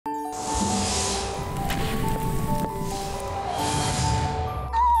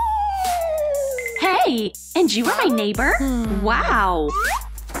Hey, and you are my neighbor? Wow.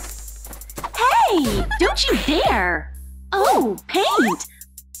 Hey, don't you dare. Oh, paint.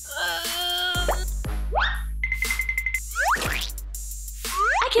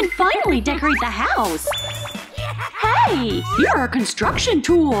 I can finally decorate the house. Hey, here are construction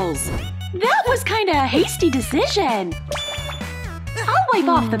tools. That was kinda a hasty decision. I'll wipe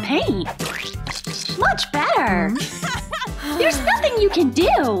off the paint. Much better. There's nothing you can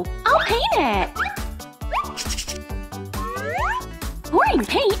do. I'll paint it. Pouring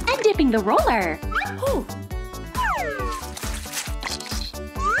paint and dipping the roller.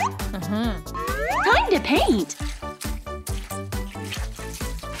 Time to paint.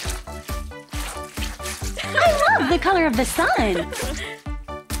 I love the color of the sun.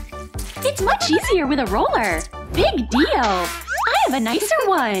 It's much easier with a roller. Big deal. I have a nicer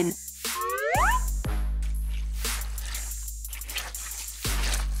one.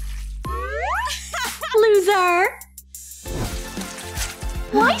 Loser!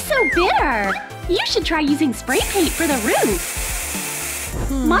 Why so bitter? You should try using spray paint for the roof.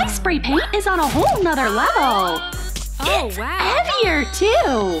 My spray paint is on a whole nother level. It's heavier,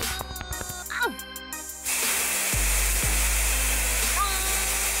 too.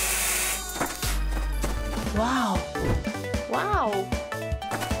 Wow.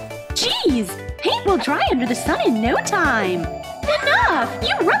 Jeez, paint will dry under the sun in no time. Enough!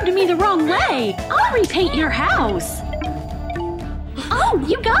 You rubbed me the wrong way. I'll repaint your house. Oh,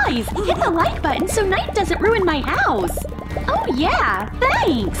 you guys, hit the like button so night doesn't ruin my house. Oh yeah,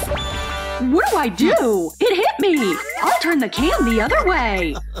 thanks. What do I do? It hit me. I'll turn the can the other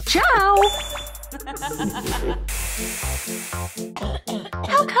way. Ciao.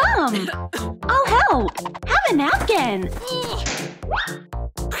 How come? I'll help. Have a napkin.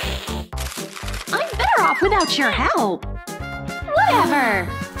 I'm better off without your help. Whatever.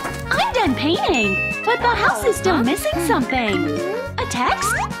 I'm done painting, but the house is still missing something. A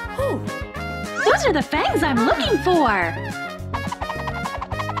text? Those are the fangs I'm looking for.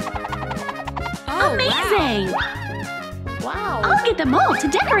 Amazing! Wow. I'll get them all to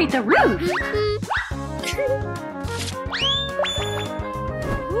decorate the roof.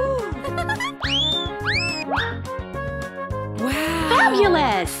 Wow.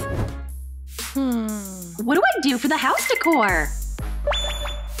 Fabulous! What do I do for the house decor?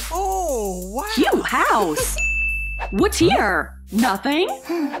 Oh, wow! Cute house! What's here? Nothing?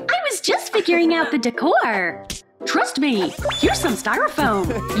 I was just figuring out the decor. Trust me, here's some styrofoam.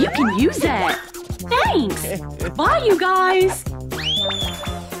 You can use it. Thanks! Bye, you guys!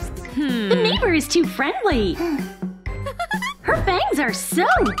 The neighbor is too friendly. Her fangs are so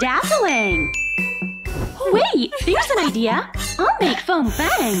dazzling. Wait, there's an idea. I'll make foam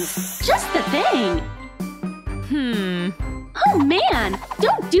fangs. Just the thing. Oh man,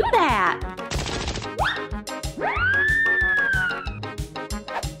 don't do that.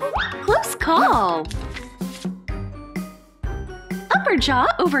 Close call. Upper jaw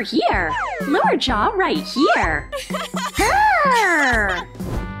over here. Lower jaw right here. Purr!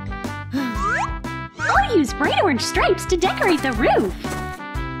 I'll use bright orange stripes to decorate the roof.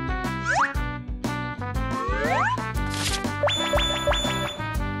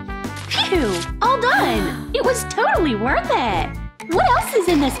 Phew! All done! It was totally worth it! What else is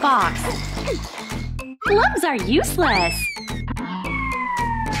in this box? Gloves are useless.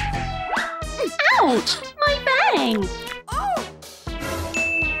 Ouch! My bang!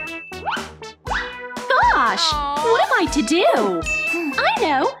 Gosh! What am I to do? I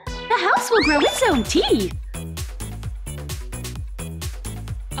know! The house will grow its own teeth!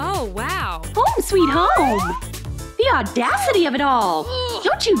 Oh, wow! Home sweet home! The audacity of it all!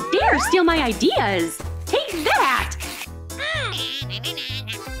 Don't you dare steal my ideas! Take that!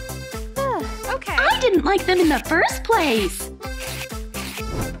 Okay. I didn't like them in the first place!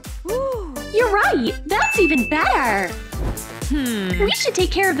 You're right! That's even better! We should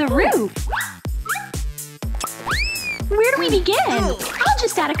take care of the roof! Where do we begin? I'll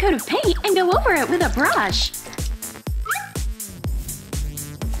just add a coat of paint and go over it with a brush.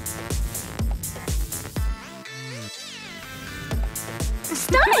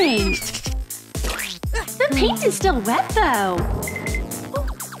 Stunning! The paint is still wet, though.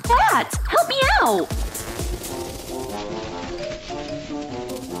 Pat, help me out!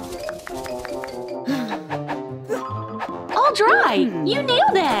 All dry! You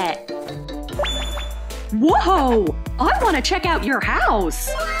nailed it! Whoa! I want to check out your house!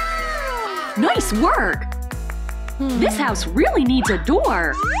 Nice work! This house really needs a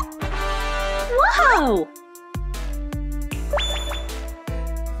door! Whoa!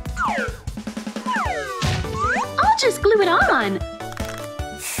 I'll just glue it on!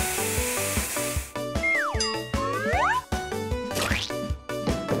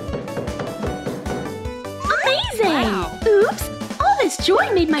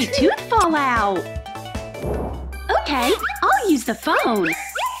 Joy made my tooth fall out! Okay, I'll use the phone.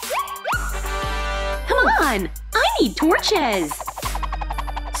 Come on! I need torches!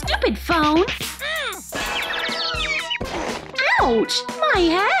 Stupid phone! Ouch! My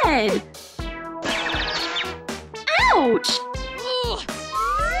head! Ouch!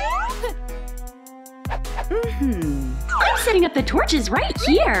 I'm setting up the torches right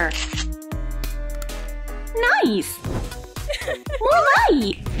here! Nice! More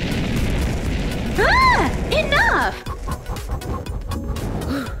light! Ah! Enough!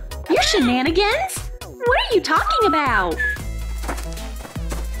 Your shenanigans? What are you talking about?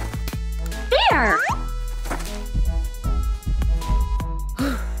 There!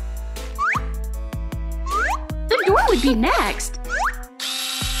 The door would be next.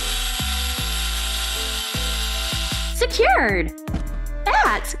 Secured!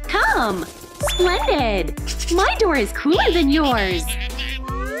 Bats, come! Splendid! My door is cooler than yours!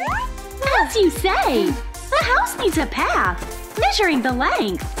 As you say! The house needs a path, measuring the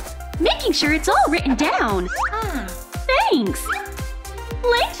length, making sure it's all written down. Thanks!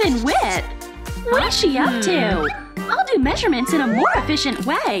 Length and width! What is she up to? I'll do measurements in a more efficient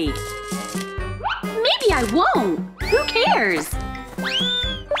way. Maybe I won't! Who cares?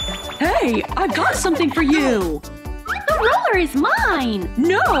 Hey, I got something for you! The roller is mine!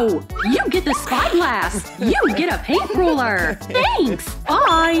 No! You get the spyglass! You get a paint roller! Thanks!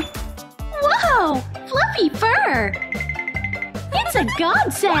 Bye! Whoa! Fluffy fur! It's a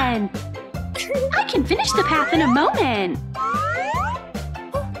godsend! I can finish the path in a moment!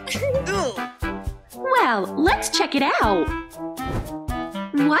 Well, let's check it out!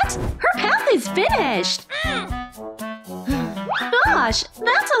 What? Her path is finished! Gosh,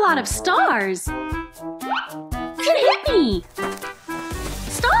 that's a lot of stars! It hit me!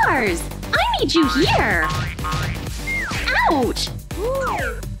 Stars! I need you here! Ouch!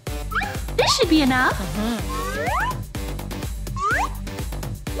 This should be enough!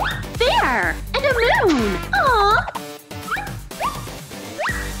 There! And a moon! Aww!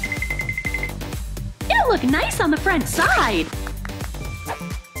 It'll look nice on the front side!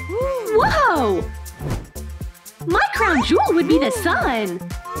 Whoa! My crown jewel would be the sun!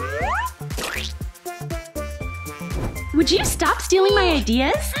 Would you stop stealing my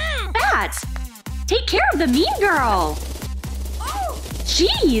ideas? Bats! Take care of the mean girl!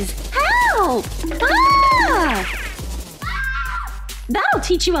 Jeez! Help! Ah! That'll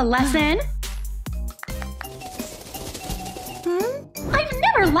teach you a lesson! I've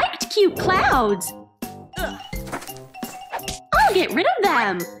never liked cute clouds! I'll get rid of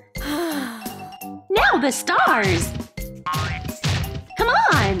them! Now the stars! Come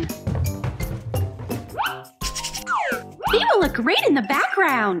on! They will look great in the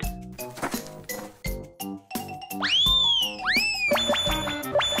background!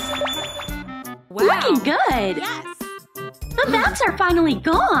 Wow. Looking good! Yes. The bats are finally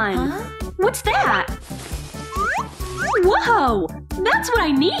gone! What's that? Whoa! That's what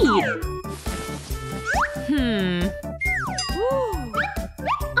I need!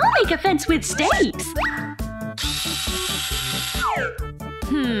 I'll make a fence with stakes!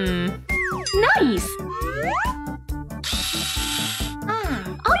 Nice!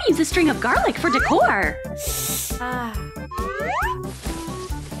 I'll use a string of garlic for decor!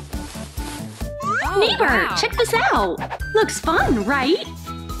 Neighbor, wow. check this out! Looks fun, right?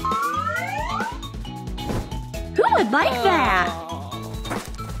 Who would like that?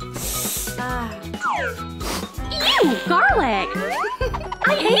 Ew, garlic!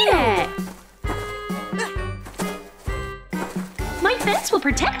 I hate it! My fence will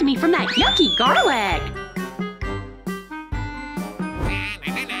protect me from that yucky garlic!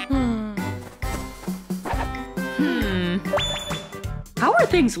 How are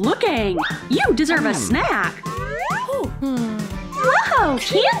things looking? You deserve a snack! Whoa,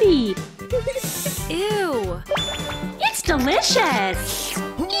 candy! Ew. It's delicious!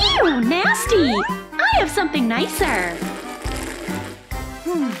 Ew, nasty! I have something nicer!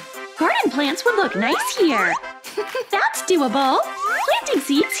 Garden plants would look nice here! That's doable! Planting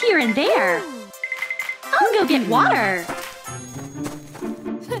seeds here and there! I'll go get water!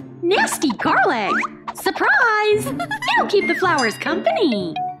 Nasty garlic! Surprise! It'll keep the flowers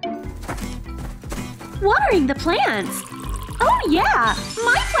company! Watering the plants! Oh yeah!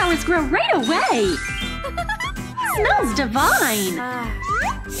 My flowers grow right away! Smells divine!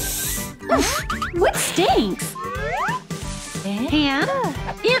 Oof, what stinks? Hand?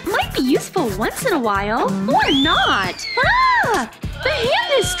 It might be useful once in a while, or not! Ah! The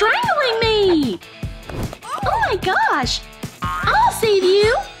hand is strangling me! Oh my gosh! I'll save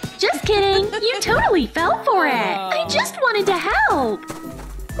you! Just kidding. You totally fell for it. I just wanted to help.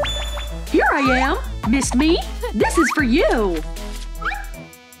 Here I am. Missed me? This is for you.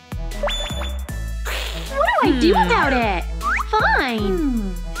 What do I do about it?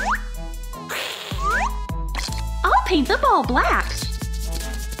 Fine. I'll paint the ball black.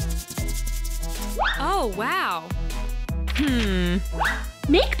 Oh, wow.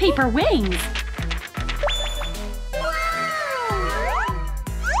 Make paper wings.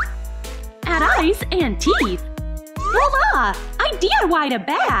 Add eyes and teeth. Voila! I DIY'd a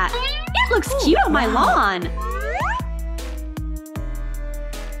bat. It looks cute on my lawn.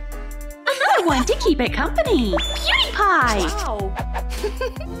 Another one to keep it company. Cutie pie. Wow.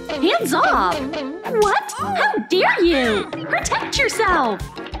 Hands off. What? How dare you? Protect yourself.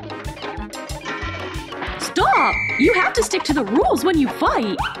 Stop! You have to stick to the rules when you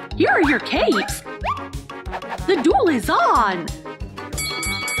fight. Here are your capes. The duel is on.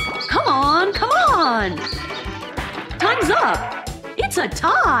 Come on, come on! Time's up! It's a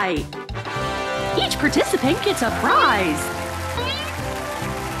tie! Each participant gets a prize!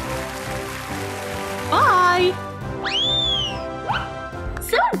 Bye!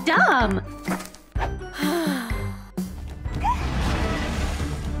 So dumb!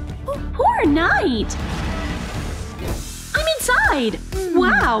 Poor Knight! I'm inside!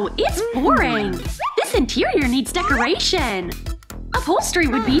 Wow, it's boring! This interior needs decoration! Upholstery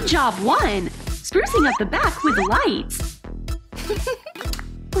would be job 1. Sprucing up the back with lights.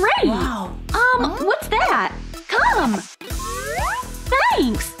 Great! Wow. What's that? Come!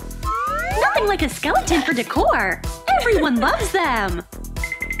 Thanks! Nothing like a skeleton for decor. Everyone loves them.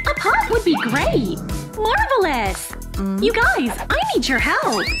 A pot would be great. Marvelous! You guys, I need your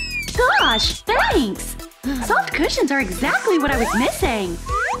help. Gosh, thanks! Soft cushions are exactly what I was missing.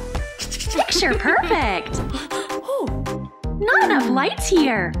 Picture perfect! Not enough lights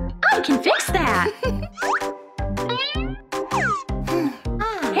here! I can fix that!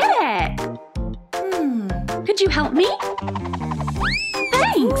 Hit it! Could you help me?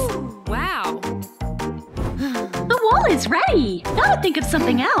 Thanks! Wow. The wall is ready! Gotta think of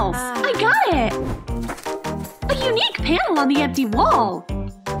something else! I got it! A unique panel on the empty wall!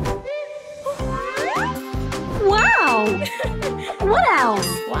 Wow! What else?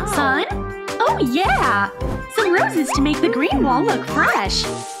 Wow. Sun? Oh yeah! Some roses to make the green wall look fresh!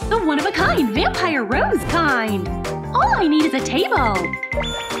 The one-of-a-kind vampire rose kind! All I need is a table!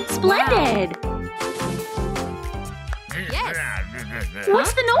 Splendid! Yes.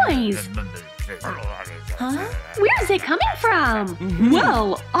 What's the noise? Huh? Where is it coming from?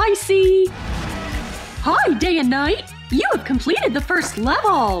 Well, I see… Hi, Day and Night! You have completed the first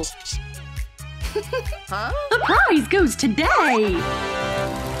level! Huh? The prize goes to Day!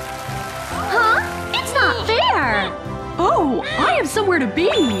 Huh? It's not fair! Oh, I have somewhere to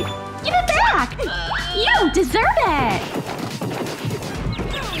be! Give it back! You don't deserve it!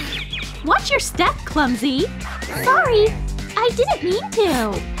 Watch your step, clumsy! Sorry, I didn't mean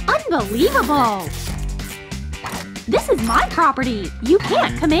to! Unbelievable! This is my property! You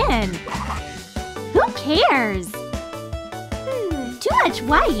can't come in! Who cares? Too much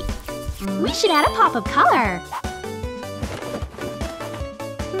white! We should add a pop of color!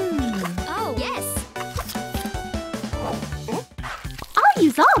 Oh, yes. I'll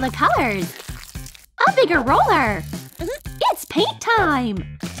use all the colors! A bigger roller! It's paint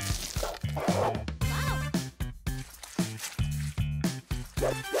time!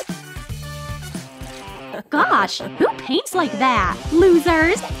 Gosh, who paints like that?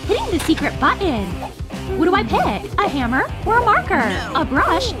 Losers! Hitting the secret button! What do I pick? A hammer or a marker? A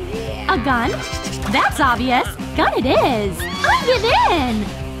brush? A gun? That's obvious! Gun it is! I give in!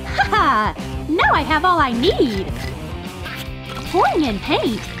 Haha! Now I have all I need! Pouring in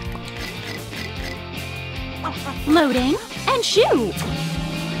paint. Loading and shoot!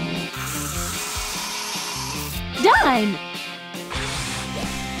 Done!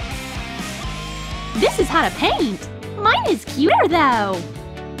 This is how to paint! Mine is cuter, though!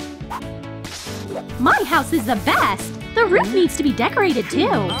 My house is the best! The roof needs to be decorated,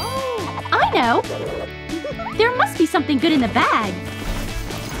 too! I know! There must be something good in the bag!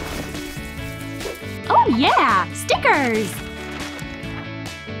 Oh yeah! Stickers!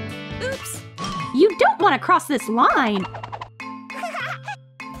 Oops. You don't want to cross this line!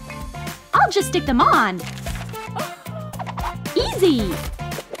 I'll just stick them on! Easy!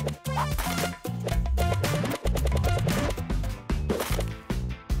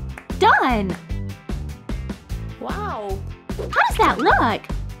 Done! Wow. How does that look?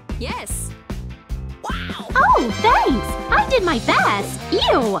 Yes. Oh, thanks! I did my best!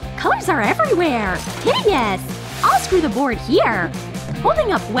 Ew! Colors are everywhere! Hideous! I'll screw the board here!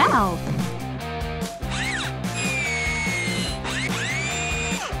 holding up well.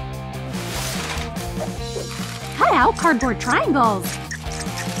 Cut out cardboard triangles.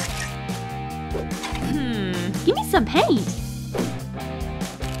 Give me some paint.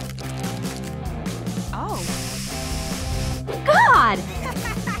 Oh. God!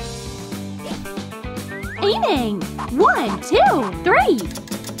 Aiming! 1, 2, 3!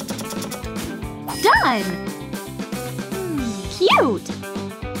 Done! Cute!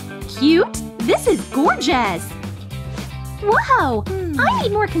 Cute? This is gorgeous! Whoa! I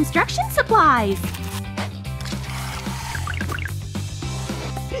need more construction supplies!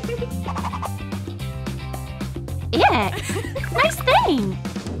 Ick! Nice thing!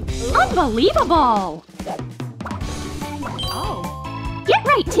 Unbelievable! Oh. Get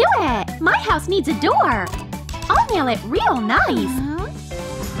right to it! My house needs a door! I'll nail it real nice!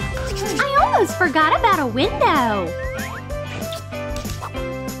 I almost forgot about a window!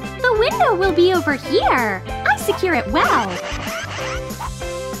 The window will be over here! I secure it well!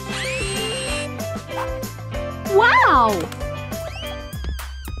 Wow!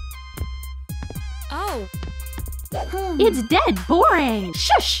 Oh. It's dead boring!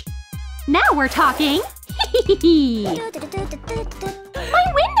 Shush! Now we're talking! My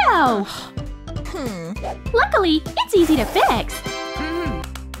window! Luckily, it's easy to fix.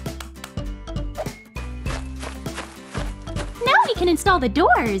 Now we can install the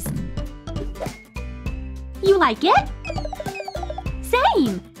doors. You like it?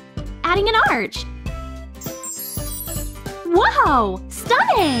 Same! Adding an arch. Whoa!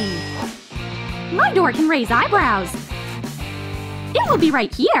 Stunning! My door can raise eyebrows. It will be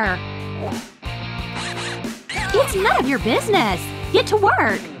right here. It's none of your business. Get to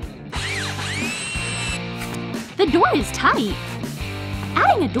work. The door is tight.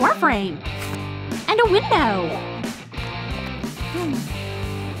 Adding a door frame. And a window.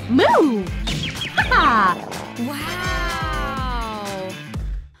 Move! Ha! Wow.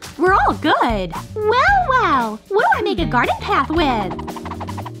 We're all good. Well, well. What do I make a garden path with?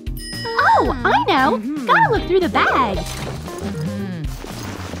 Oh, I know. Gotta look through the bag.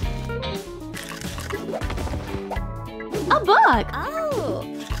 A book. Oh.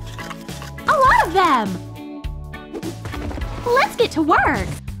 A lot of them. Let's get to work.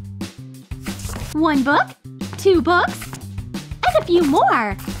 1 book, 2 books, and a few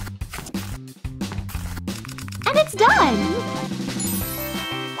more. And it's done.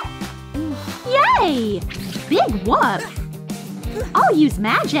 Yay! Big whoop. I'll use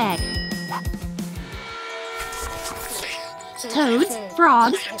magic. Toads,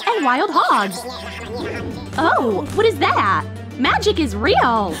 frogs, and wild hogs. Oh, what is that? Magic is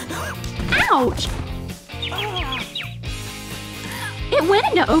real. Ouch! It went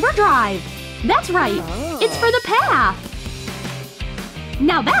into overdrive. That's right. It's for the path.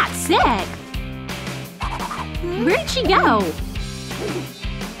 Now that's sick. Where'd she go?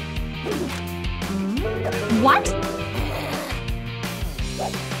 What?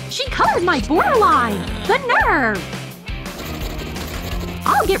 She colored my borderline! The nerve!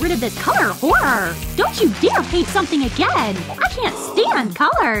 I'll get rid of this color horror! Don't you dare paint something again! I can't stand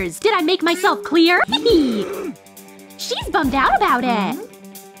colors! Did I make myself clear? She's bummed out about it!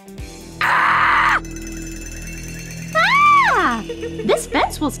 Ah! Ah! This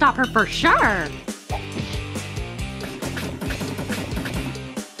fence will stop her for sure!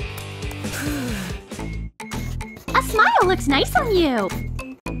 A smile looks nice on you!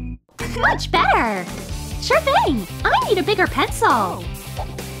 Much better! Sure thing! I need a bigger pencil!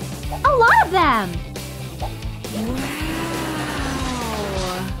 A lot of them! Wow.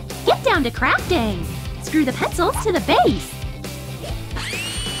 Get down to crafting! Screw the pencils to the base!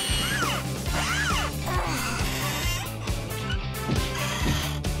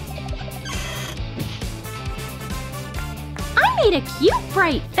 I made a cute,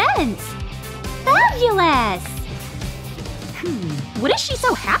 bright fence! Fabulous! What is she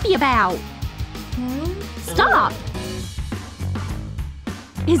so happy about? Stop!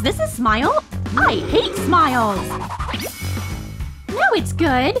 Is this a smile? I hate smiles! Now it's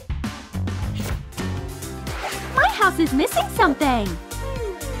good! My house is missing something!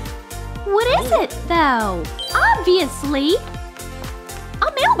 What is it, though? Obviously!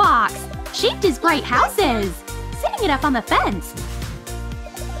 A mailbox! Shaped as bright houses! Sitting it up on the fence!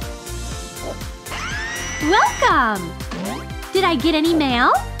 Welcome! Did I get any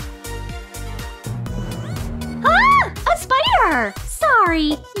mail? Ah! A spider!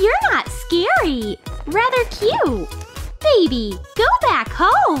 Sorry, you're not scary. Rather cute. Baby, go back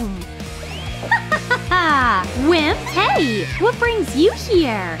home. Ha ha ha! Wimp, hey! What brings you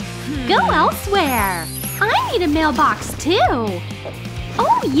here? Go elsewhere. I need a mailbox too.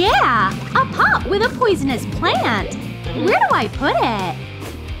 Oh yeah! A pot with a poisonous plant! Where do I put it?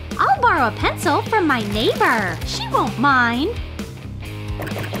 I'll borrow a pencil from my neighbor. She won't mind.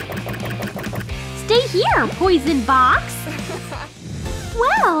 Stay here, poison box!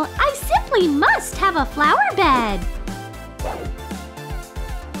 Well, I simply must have a flower bed.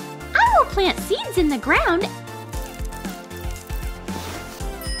 I will plant seeds in the ground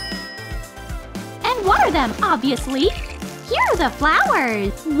and water them, obviously. Here are the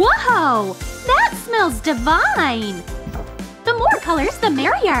flowers. Whoa! That smells divine! The more colors, the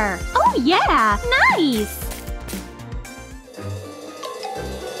merrier. Oh yeah! Nice!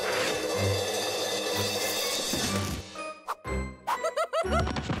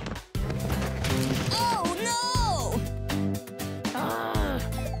 Oh no!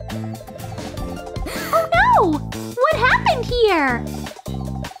 Oh no! What happened here?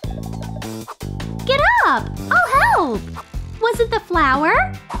 Get up! I'll help! Was it the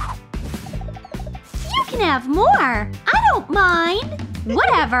flower? You can have more! I don't mind!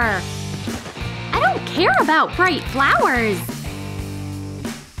 Whatever! I don't care about bright flowers!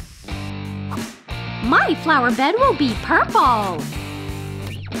 My flower bed will be purple!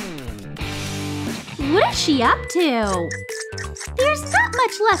 What is she up to? There's not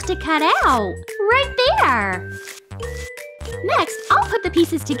much left to cut out! Right there! Next, I'll put the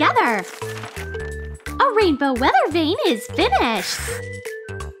pieces together. A rainbow weather vane is finished!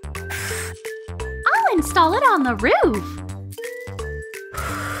 I'll install it on the roof.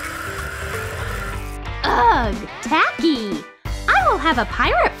 Ugh, tacky! I will have a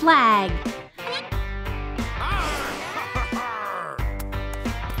pirate flag.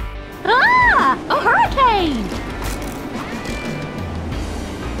 Ah! A hurricane!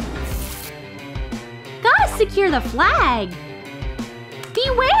 Gotta secure the flag.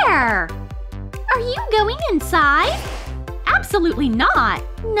 Beware! Are you going inside? Absolutely not!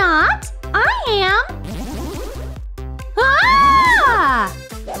 Not? I am! Ah!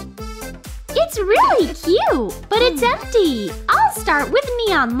 It's really cute, but it's empty. I'll start with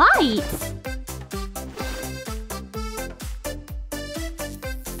neon lights.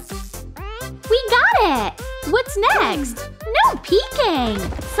 We got it! What's next? No peeking!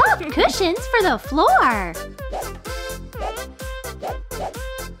 Soft cushions for the floor.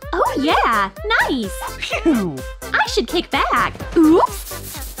 Oh yeah, nice! Phew! I should kick back.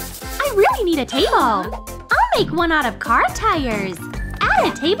 Oops! I really need a table. I'll make one out of car tires. Add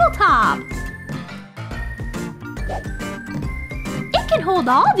a tabletop. It can hold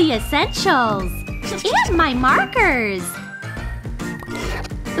all the essentials. And my markers.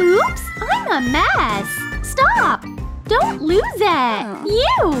 Oops! I'm a mess. Stop! Don't lose it!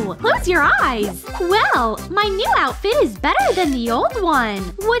 You! Close your eyes! Well, my new outfit is better than the old one.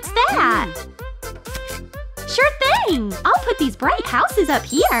 What's that? Sure thing! I'll put these bright houses up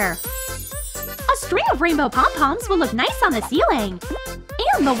here. A string of rainbow pom-poms will look nice on the ceiling.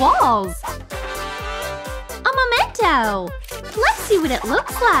 And the walls. A memento! Let's see what it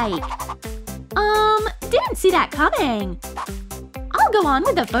looks like. Didn't see that coming. I'll go on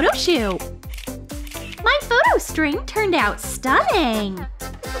with the photo shoot. My photo string turned out stunning.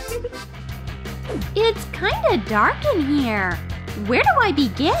 It's kinda dark in here. Where do I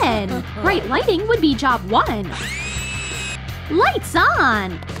begin? Bright lighting would be job 1. Lights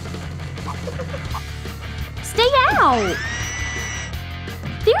on! Stay out!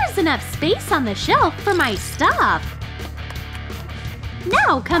 There's enough space on the shelf for my stuff.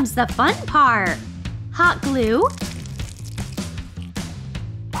 Now comes the fun part. Hot glue.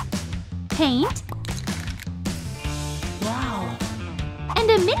 Paint. Wow! And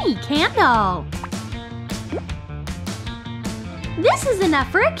a mini candle. This is enough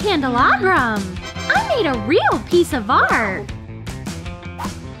for a candelabrum. I made a real piece of art.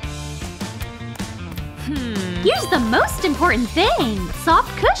 Here's the most important thing.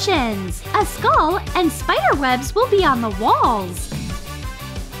 Soft cushions. A skull and spider webs will be on the walls.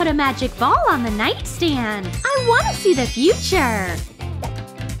 Put a magic ball on the nightstand. I want to see the future.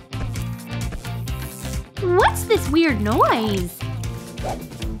 What's this weird noise?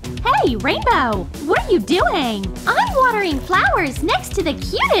 Hey, Rainbow! What are you doing? I'm watering flowers next to the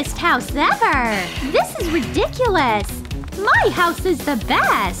cutest house ever! This is ridiculous! My house is the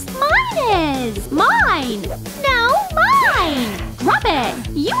best! Mine is! Mine! No, mine! Drop it!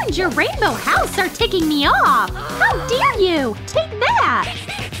 You and your rainbow house are ticking me off! How dare you! Take that!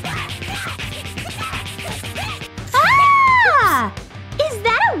 Ah! Is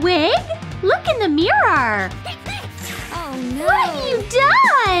that a wig? Look in the mirror! Oh no! What have you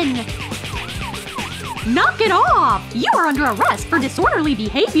done? Knock it off! You are under arrest for disorderly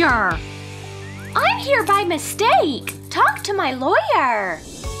behavior! I'm here by mistake. Talk to my lawyer.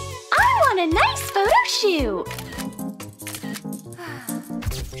 I want a nice photo shoot.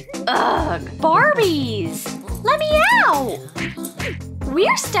 Ugh, Barbies! Let me out!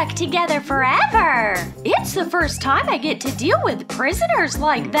 We're stuck together forever. It's the first time I get to deal with prisoners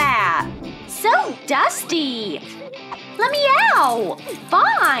like that. So dusty. Let me out!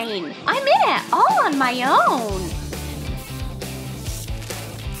 Fine! I'm in it all on my own.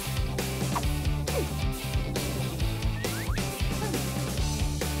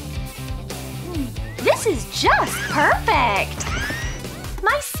 This is just perfect!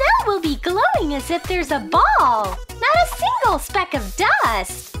 My cell will be glowing as if there's a ball, not a single speck of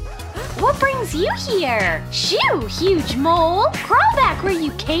dust. What brings you here? Shoo, huge mole! Crawl back where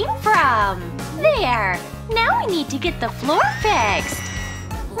you came from. There! Now we need to get the floor fixed.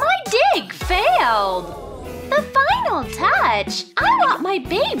 My dig failed. The final touch! I want my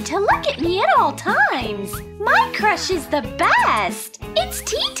babe to look at me at all times. My crush is the best! It's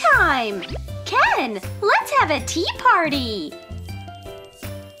tea time! Ken, let's have a tea party!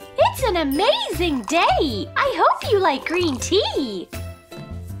 It's an amazing day! I hope you like green tea!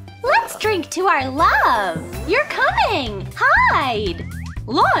 Let's drink to our love! You're coming! Hide!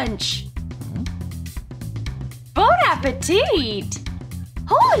 Lunch! Bon appetit!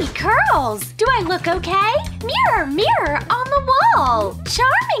 Holy curls! Do I look okay? Mirror, mirror on the wall!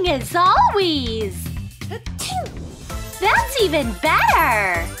 Charming as always! That's even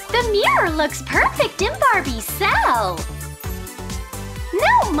better! The mirror looks perfect in Barbie's cell!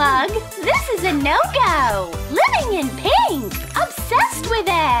 No, Mug! This is a no-go! Living in pink! Obsessed with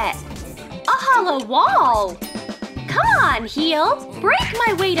it! A hollow wall! Come on, Heel! Break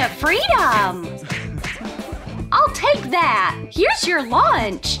my way to freedom! I'll take that! Here's your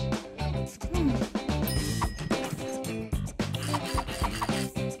lunch!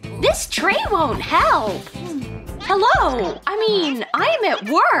 This tray won't help! Hello! I'm at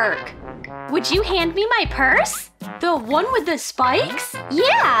work! Would you hand me my purse? The one with the spikes?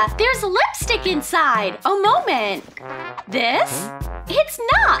 Yeah, there's lipstick inside! A moment! This? It's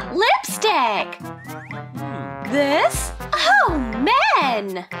not lipstick! This? Oh,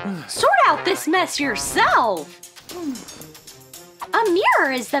 men! Sort out this mess yourself! A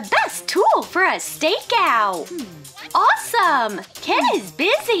mirror is the best tool for a stakeout! Awesome! Ken is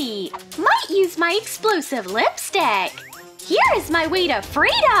busy! Might use my explosive lipstick! Here is my way to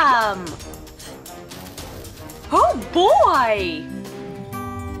freedom! Oh boy!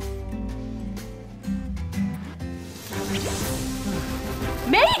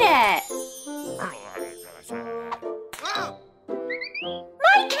 Made it!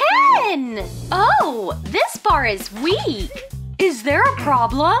 My Ken! Oh, this bar is weak. Is there a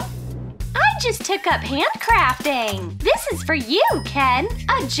problem? I just took up handcrafting. This is for you, Ken.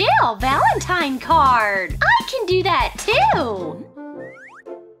 A jail Valentine card. I can do that too.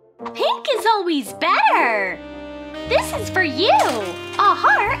 Pink is always better. This is for you. A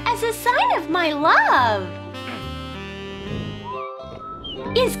heart as a sign of my love.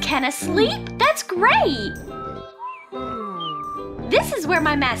 Is Ken asleep? That's great. This is where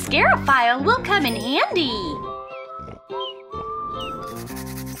my mascara file will come in handy.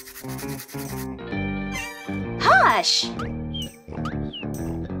 Hush!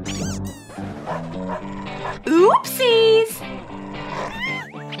 Oopsies!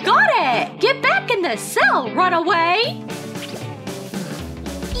 Got it! Get back in the cell, runaway!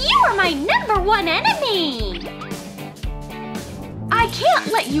 You are my #1 enemy! I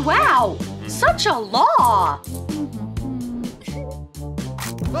can't let you out! Such a law!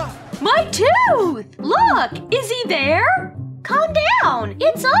 My tooth! Look! Is he there? Calm down!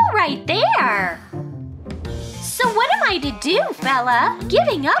 It's all right there! So what am I to do, fella?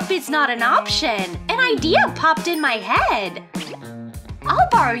 Giving up is not an option. An idea popped in my head. I'll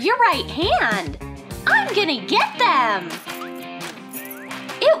borrow your right hand. I'm gonna get them.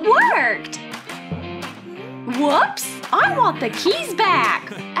 It worked. Whoops! I want the keys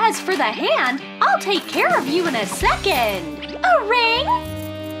back. As for the hand, I'll take care of you in a second. A ring?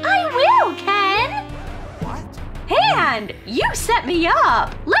 I will, Ken. Hand! You set me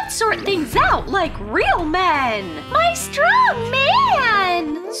up! Let's sort things out like real men! My strong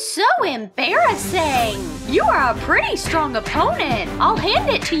man! So embarrassing! You are a pretty strong opponent! I'll hand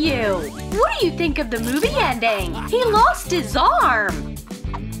it to you! What do you think of the movie ending? He lost his arm!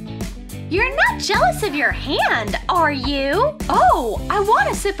 You're not jealous of your hand, are you? Oh, I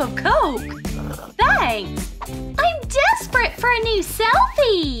want a sip of Coke! Thanks! I'm desperate for a new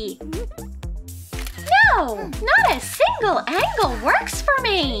selfie! No, not a single angle works for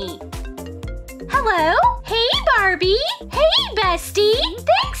me. Hello? Hey, Barbie. Hey, bestie.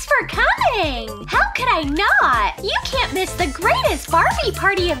 Thanks for coming! How could I not? You can't miss the greatest Barbie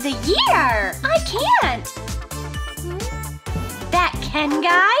party of the year! I can't! That Ken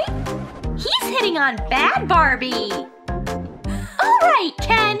guy? He's hitting on Bad Barbie! Alright,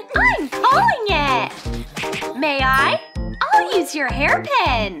 Ken, I'm calling it! May I? I'll use your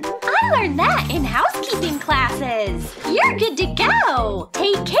hairpin! I learned that in housekeeping classes! You're good to go!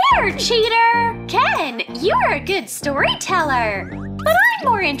 Take care, cheater! Ken, you're a good storyteller! But I'm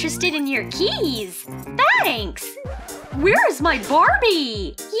more interested in your keys! Thanks! Where's my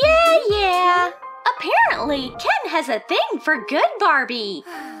Barbie? Yeah. Apparently, Ken has a thing for good Barbie!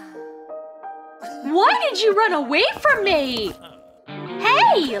 Why did you run away from me?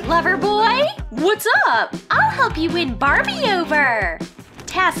 Hey, lover boy! What's up? I'll help you win Barbie over!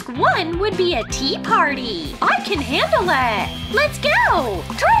 Task 1 would be a tea party. I can handle it! Let's go!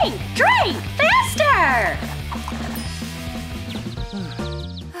 Drink! Faster!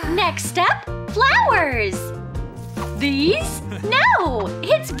 Next step, flowers! These? No!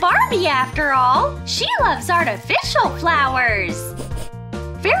 It's Barbie after all! She loves artificial flowers!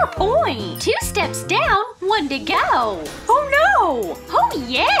 Fair point! 2 steps down, 1 to go! Oh no! Oh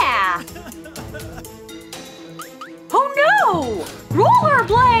yeah! Oh no!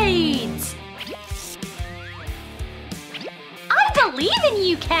 Rollerblades! I believe in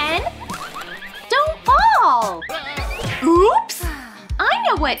you, Ken! Don't fall! Oops! I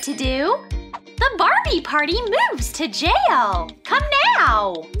know what to do! The Barbie party moves to jail! Come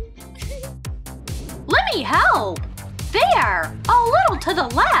now! Let me help! There! A little to the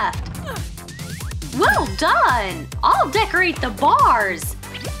left! Well done! I'll decorate the bars!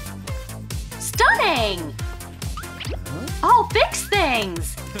 Stunning! I'll fix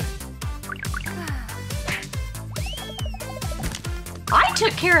things! I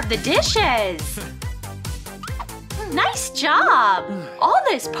took care of the dishes! Nice job! All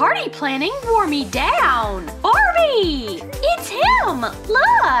this party planning wore me down! Barbie! It's him!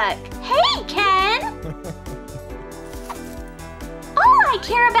 Look! Hey, Ken! All I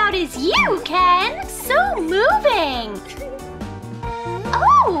care about is you, Ken! So moving!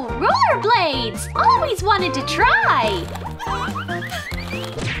 Oh, rollerblades! Always wanted to try!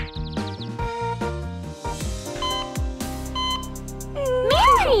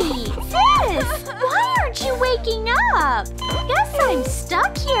 Mary! Sis! Why aren't you waking up? Guess I'm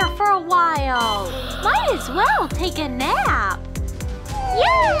stuck here for a while. Might as well take a nap.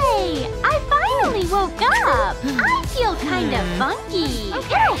 Yay! I finally woke up! I feel kind of funky.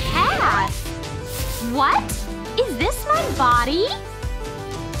 It'll pass. What? Is this my body?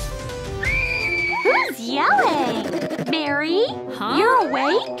 Who's yelling? Mary? Huh? You're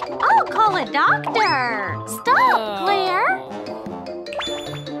awake? I'll call a doctor. Stop, Claire!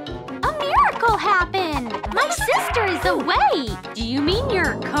 A miracle happened! My sister is awake! Do you mean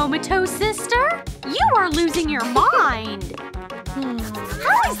your comatose sister? You are losing your mind!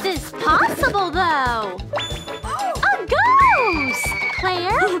 How is this possible, though? A ghost!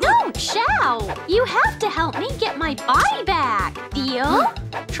 Claire, don't shout! You have to help me get my body back! Deal?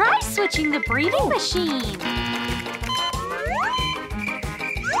 Try switching the breathing machine.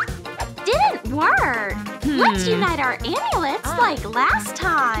 Didn't work! Let's unite our amulets like last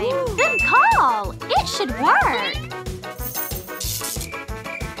time! Good call! It should work!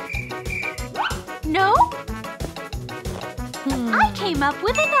 Nope! I came up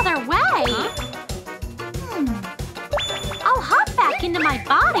with another way! I'll hop back into my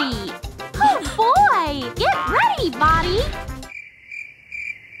body! Oh boy! Get ready, body!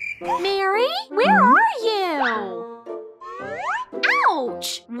 Mary? Where are you?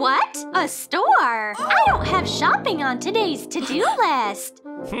 Ouch! What? A store? I don't have shopping on today's to-do list.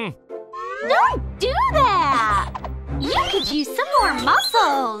 Don't do that! You could use some more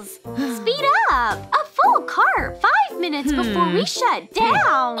muscles. Speed up! A full cart 5 minutes before we shut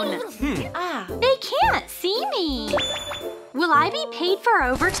down. They can't see me. Will I be paid for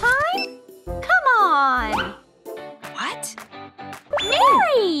overtime? Come on. What?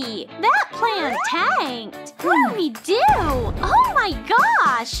 Mary! That plan tanked! What do we do? Oh my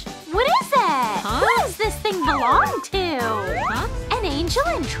gosh! What is it? Who does this thing belong to? An angel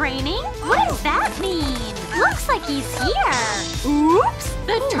in training? What does that mean? Looks like he's here! Oops!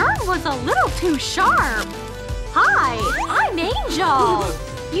 The turn was a little too sharp! Hi! I'm Angel!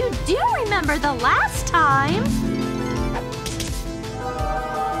 You do remember the last time?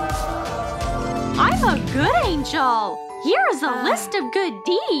 I'm a good angel! Here is a list of good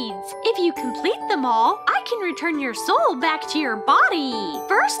deeds. If you complete them all, I can return your soul back to your body.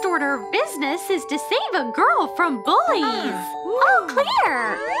 First order of business is to save a girl from bullies. All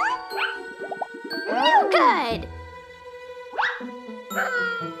clear. No good.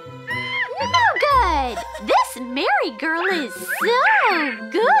 Mary girl is so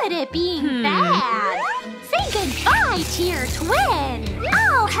good at being bad. Say goodbye to your twin.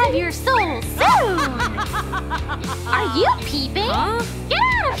 I'll have your soul soon. Are you peeping? Get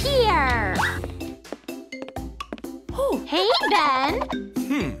out of here. Hey, Ben.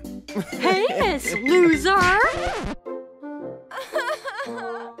 Hey, Miss Loser.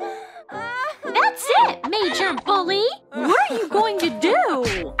 That's it, Major Bully. What are you going to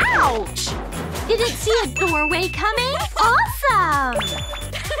do? Ouch! Didn't see a doorway coming? Awesome!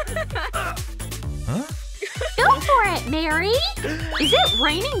 Go for it, Mary. Is it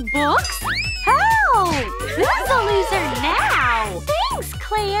raining books? Help! Who's the loser now? Thanks,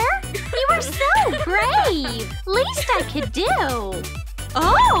 Claire. You were so brave. Least I could do.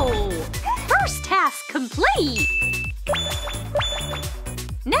 Oh! First task complete.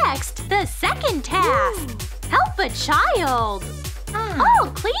 Next, the second task. Help a child.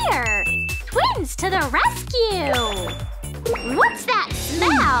 All clear. Twins to the rescue. What's that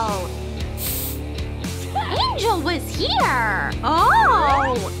smell? Angel was here.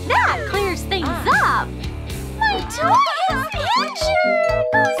 Oh, that clears things up. My toy is injured.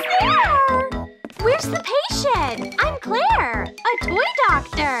 Who's there? Where's the patient? I'm Claire, a toy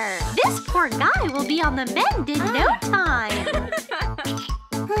doctor. This poor guy will be on the mend in no time.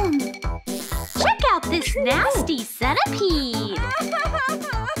 Check out this nasty centipede.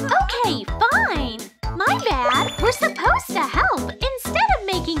 Okay, fine. My bad. We're supposed to help instead of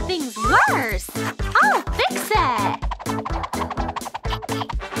making things worse. I'll fix it.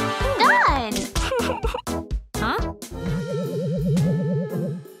 Done. Oh!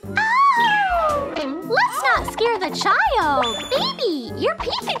 Let's not scare the child. Baby, your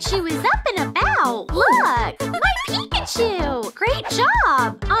Pikachu is up and about. Look, my Pikachu. Great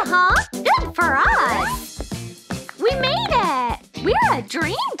job. Good for us. We made it. We're a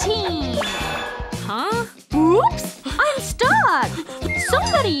dream team. Oops, I'm stuck.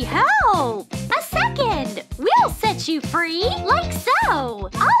 Somebody help. A second. We'll set you free, like so.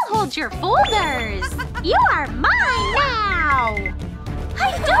 I'll hold your folders. You are mine now.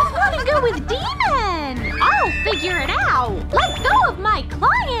 I don't want to go with Demon. I'll figure it out. Let go of my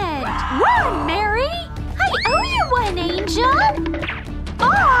client. Run, Mary. I owe you one, Angel.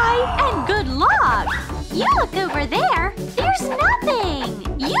 Bye, and good luck. You look over there. There's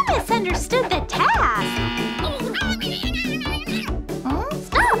nothing. You misunderstood the task.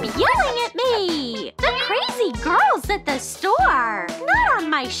 Stop yelling at me. The crazy girl's at the store. Not on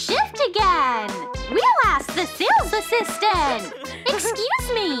my shift again. We'll ask the sales assistant.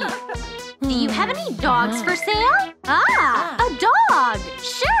 Excuse me. Do you have any dogs for sale? A dog.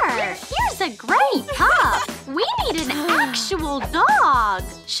 Sure. Here's a great pup. We need an actual dog.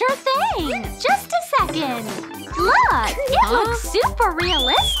 Sure thing. Just a second. Look, it looks super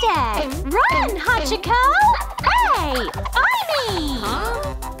realistic. Run, Hachiko. Hey, buy me.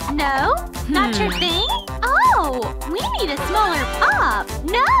 No? Not your thing? Oh, we need a smaller pup.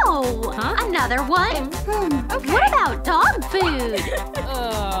 No. Another one? What about dog food?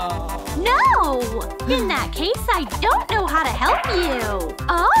 No! In that case, I don't know how to help you.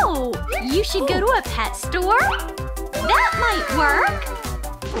 Oh, you should go to a pet store? That might work.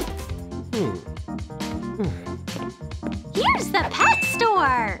 Here's the pet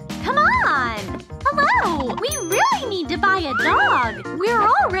store. Come on. Hello. We really need to buy a dog. We're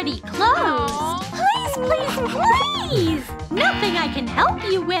already closed. Please, please, please. Nothing I can help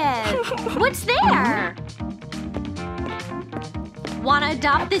you with. What's there? Wanna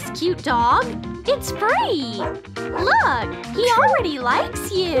adopt this cute dog? It's free! Look, he already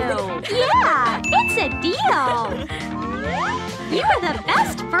likes you! Yeah, it's a deal! You are the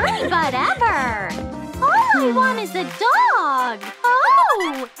best furry bud ever! All I want is a dog!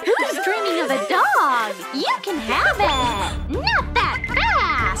 Oh! Who's dreaming of a dog? You can have it! Not that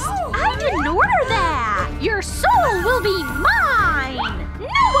fast! I didn't order that! Your soul will be mine!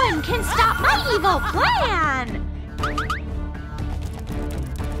 No one can stop my evil plan!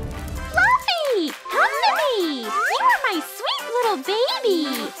 Come to me! You are my sweet little baby!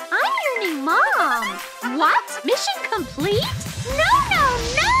 I'm your new mom! What? Mission complete? No, no,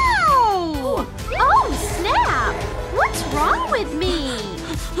 no! Oh, snap! What's wrong with me?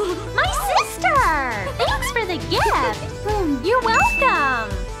 My sister! Thanks for the gift! You're welcome!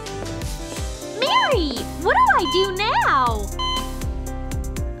 Mary, what do I do now?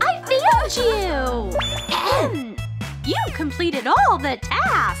 I failed you! You completed all the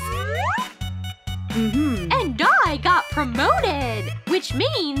tasks! And I got promoted, which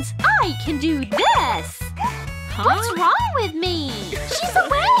means I can do this. What's wrong with me? She's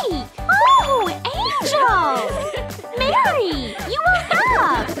awake. Oh, Angel! Mary, you woke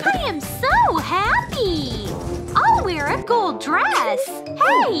up. I am so happy. I'll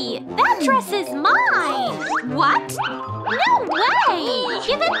Hey, that dress is mine! What? No way!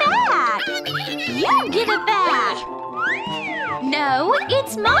 Give it back! You give it back! No,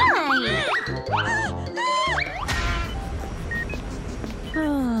 it's mine!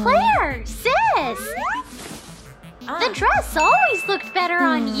 Claire! Sis! The dress always looked better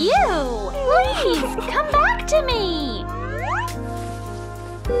on you! Please, come back to me!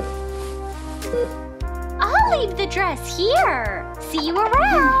 I'll leave the dress here! See you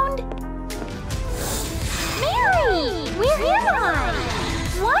around! Mary! Where am I?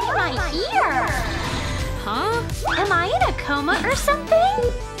 Why am I here? Huh? Am I in a coma or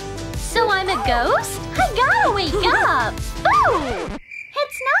something? So I'm a ghost? I gotta wake up! Boo!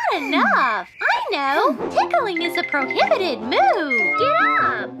 It's not enough! I know! Tickling is a prohibited move! Get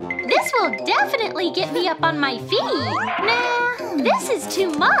up! This will definitely get me up on my feet! Nah, this is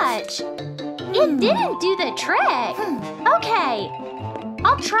too much! It didn't do the trick! Okay,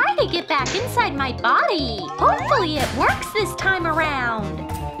 I'll try to get back inside my body! Hopefully it works this time around!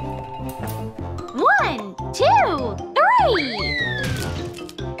 1, 2, 3!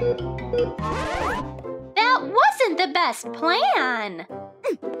 That wasn't the best plan!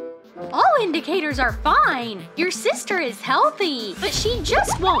 All indicators are fine. Your sister is healthy, but she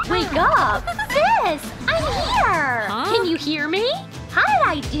just won't wake up. Sis, I'm here! Huh? Can you hear me? How did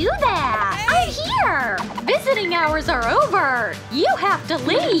I do that? I'm here! Visiting hours are over. You have to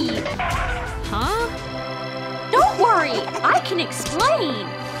leave. Huh? Don't worry, I can explain.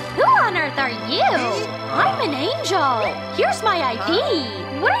 Who on earth are you? I'm an angel. Here's my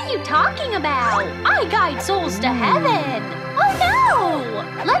ID. What are you talking about? I guide souls to heaven. Oh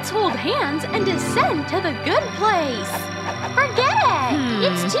no! Let's hold hands and descend to the good place. Forget it!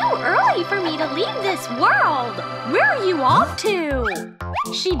 It's too early for me to leave this world. Where are you off to?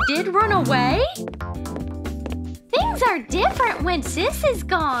 She did run away? Things are different when Sis is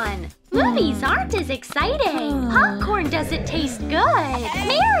gone. Movies aren't as exciting. Popcorn doesn't taste good.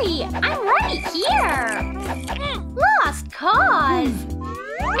 Mary, I'm right here. Lost cause.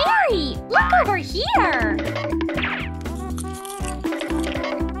 Mary, look over here.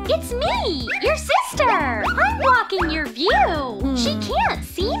 It's me, your sister. I'm blocking your view. She can't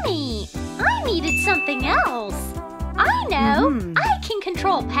see me. I needed something else. I know. I can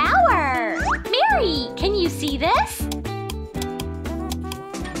control power. Mary, can you see this?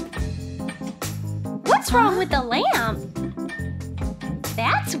 What's wrong with the lamp?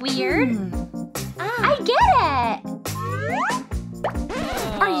 That's weird. I get it.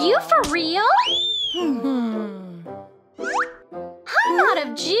 Are you for real? I'm out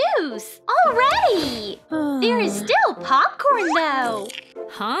of juice already. There is still popcorn though.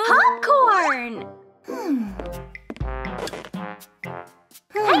 Huh? Popcorn.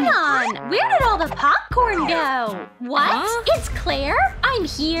 Hang on. Where did all the popcorn go? What? Huh? It's Claire? I'm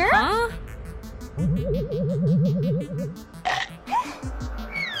here? Huh?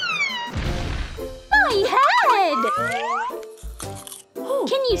 My head!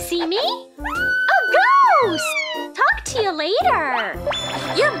 Can you see me? A ghost! Talk to you later.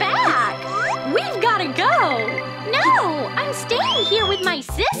 You're back. We've gotta go. No, I'm staying here with my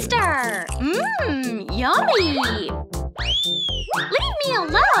sister. Yummy. Leave me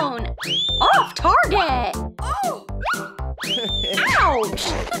alone. Off target.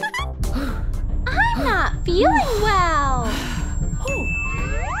 Ouch. I'm not feeling well.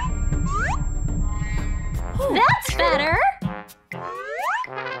 That's better.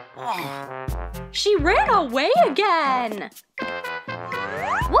 She ran away again.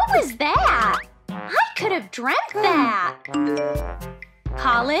 What was that? I could have dreamt that.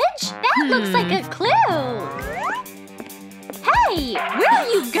 College? That looks like a clue. Hey, where are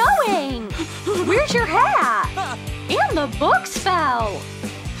you going? Where's your hat? And the books fell.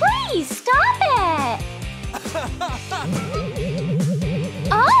 Please stop it.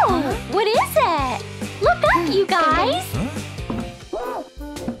 Oh, what is it? Look up, you guys.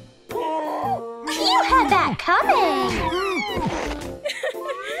 You had that coming!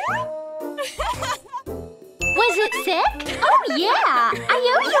 Was it sick? Oh yeah! I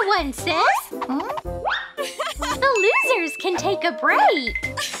owe you one, sis! The losers can take a break!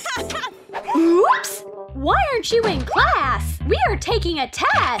 Oops! Why aren't you in class? We are taking a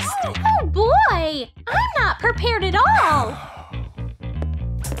test! Oh boy! I'm not prepared at all!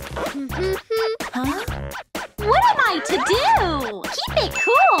 What am I to do? Keep it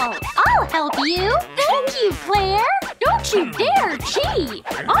cool! I'll help you! Thank you, Claire! Don't you dare cheat!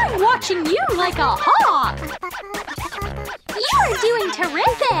 I'm watching you like a hawk! You are doing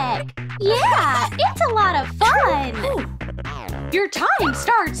terrific! Yeah, it's a lot of fun! Your time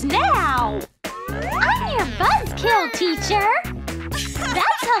starts now! I'm your buzzkill, teacher!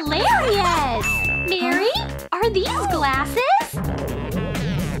 That's hilarious! Mary, are these glasses?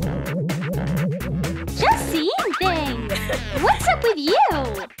 Just seeing things. What's up with you?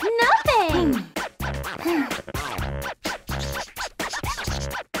 Nothing.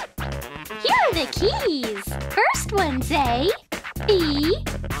 Here are the keys. First one say B.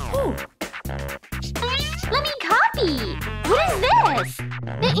 Let me copy. What is this?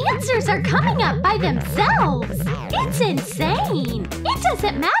 The answers are coming up by themselves. It's insane. It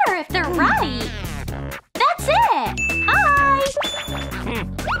doesn't matter if they're right. That's it. Hi.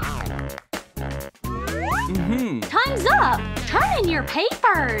 Time's up. Turn in your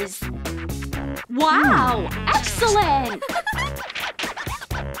papers. Wow. Excellent.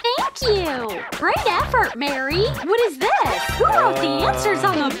 Thank you. Great effort, Mary. What is this? Who wrote the answers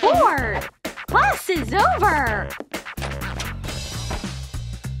on the board? Class is over.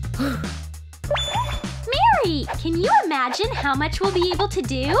 Mary, can you imagine how much we'll be able to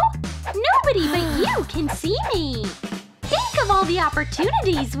do? Nobody but you can see me. Think of all the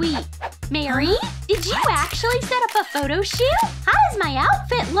opportunities we… Mary, did you actually set up a photo shoot? How does my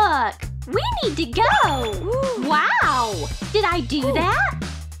outfit look? We need to go. Wow. Did I do that?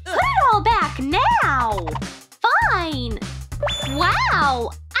 Put it all back now. Fine.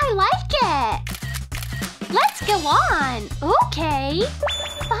 Wow. I like it. Let's go on. Okay.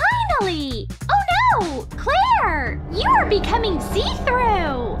 Finally. Oh no! Claire! You are becoming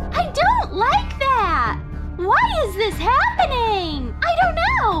see-through. I don't like that. Why is this happening? I don't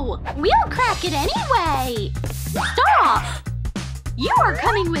know. We'll crack it anyway. Stop! You are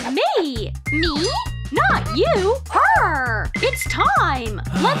coming with me. Me? Not you. Her. It's time.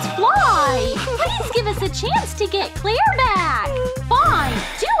 Let's fly. Please give us a chance to get Claire back. Fine.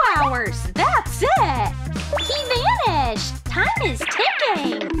 2 hours. That's it. He vanished. Time is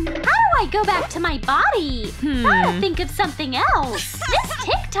ticking. How do I go back to my body? Gotta think of something else. This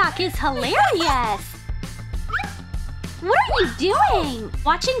TikTok is hilarious. What are you doing?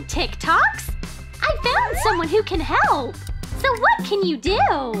 Watching TikToks? I found someone who can help. So what can you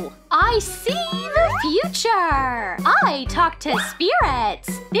do? I see the future. I talk to spirits.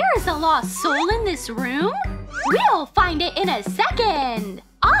 There's a lost soul in this room. We'll find it in a second.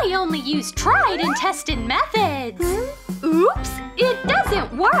 I only use tried and tested methods. Oops, it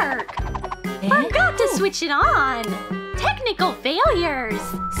doesn't work. Forgot to switch it on. Technical failures.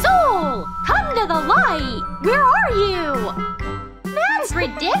 Soul, come to the light. Where are you? That's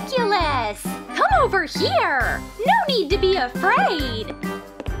ridiculous. Come over here. No need to be afraid.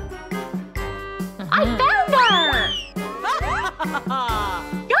 I found her.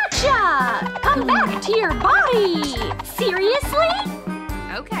 Gotcha. Come back to your body. Seriously?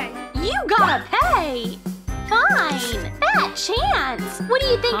 Okay. You gotta pay. Fine. Fat chance. What do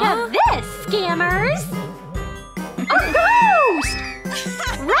you think of this, scammers? A ghost!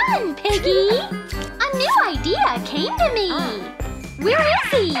 Run, piggy! A new idea came to me. Where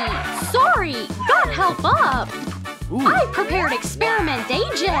is he? Sorry, got help up. I prepared experiment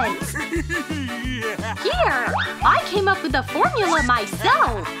agents. Here, I came up with a formula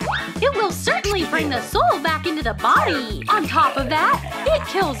myself. It will certainly bring the soul back into the body. On top of that, it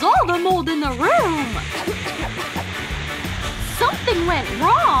kills all the mold in the room. Something went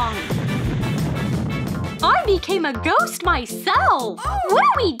wrong. I became a ghost myself. What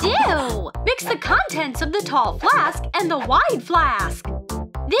do we do? Mix the contents of the tall flask and the wide flask.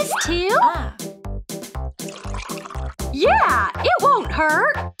 This too? Yeah, it won't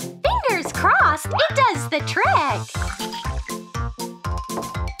hurt. Fingers crossed, it does the trick.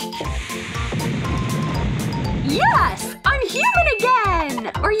 Yes! I'm human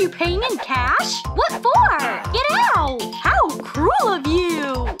again! Are you paying in cash? What for? Get out! How cruel of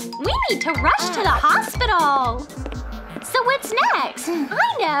you! We need to rush to the hospital. So what's next?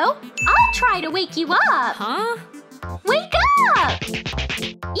 I know! I'll try to wake you up. Wake up!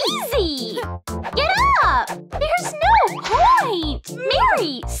 Easy! Get up! There's no point!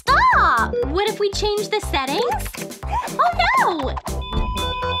 Mary, stop! What if we change the settings? Oh no!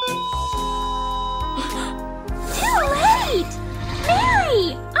 Too late!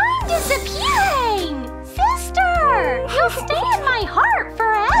 Mary! I'm disappearing! Sister! You'll stay in my heart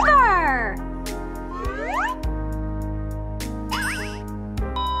forever!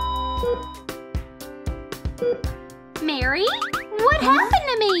 Mary? What happened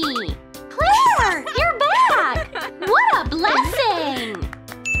to me? Claire! You're back! What a blessing!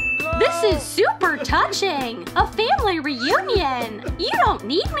 This is super touching! A family reunion! You don't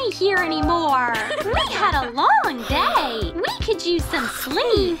need me here anymore! We had a long day! We could use some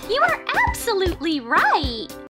sleep! You are absolutely right!